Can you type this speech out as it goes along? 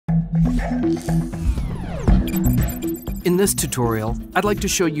In this tutorial, I'd like to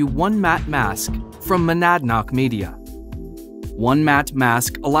show you 1Matte Mask from Monadnock Media. 1Matte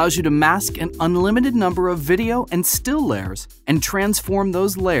Mask allows you to mask an unlimited number of video and still layers and transform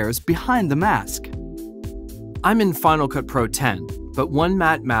those layers behind the mask. I'm in Final Cut Pro 10, but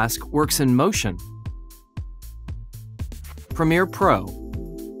 1Matte Mask works in Motion, Premiere Pro,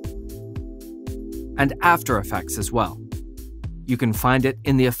 and After Effects as well. You can find it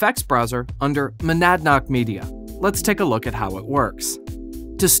in the Effects browser under Monadnock Media. Let's take a look at how it works.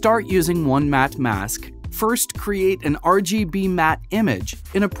 To start using 1Matte Mask, first create an RGB matte image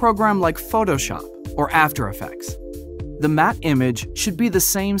in a program like Photoshop or After Effects. The matte image should be the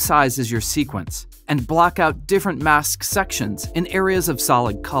same size as your sequence and block out different mask sections in areas of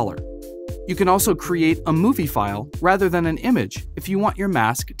solid color. You can also create a movie file rather than an image if you want your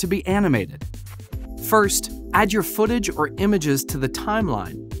mask to be animated. First, add your footage or images to the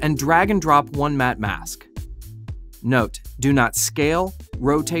timeline and drag and drop 1Matte Mask. Note, do not scale,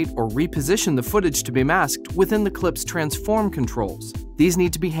 rotate, or reposition the footage to be masked within the clip's transform controls. These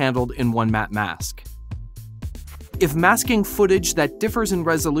need to be handled in 1Matte Mask. If masking footage that differs in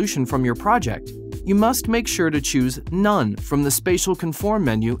resolution from your project, you must make sure to choose None from the Spatial Conform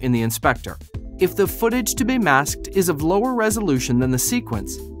menu in the inspector. If the footage to be masked is of lower resolution than the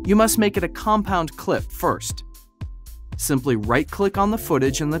sequence, you must make it a compound clip first. Simply right-click on the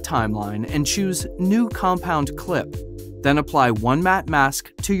footage in the timeline and choose New Compound Clip. Then apply 1Matte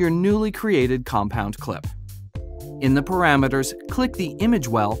Mask to your newly created compound clip. In the parameters, click the Image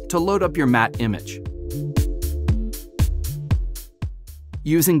Well to load up your matte image.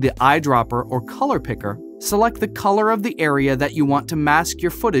 Using the eyedropper or color picker, select the color of the area that you want to mask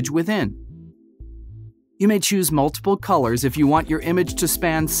your footage within. You may choose multiple colors if you want your image to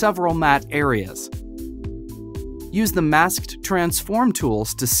span several matte areas. Use the Masked Transform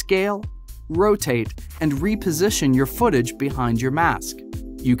tools to scale, rotate, and reposition your footage behind your mask.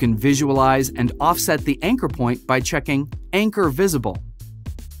 You can visualize and offset the anchor point by checking Anchor Visible.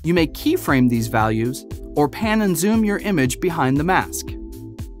 You may keyframe these values or pan and zoom your image behind the mask.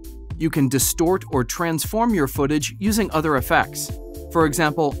 You can distort or transform your footage using other effects. For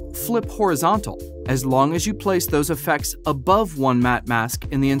example, flip horizontal, as long as you place those effects above 1Matte Mask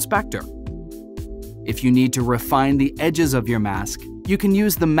in the inspector. If you need to refine the edges of your mask, you can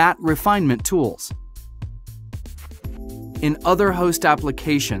use the matte refinement tools. In other host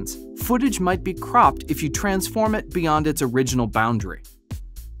applications, footage might be cropped if you transform it beyond its original boundary.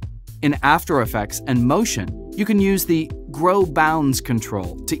 In After Effects and Motion, you can use the Grow Bounds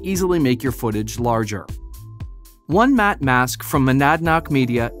control to easily make your footage larger. 1Matte Mask from Monadnock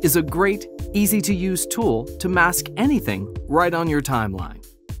Media is a great, easy-to-use tool to mask anything right on your timeline.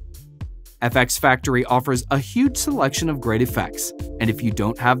 FxFactory offers a huge selection of great effects, and if you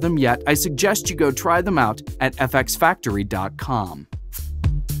don't have them yet, I suggest you go try them out at FxFactory.com.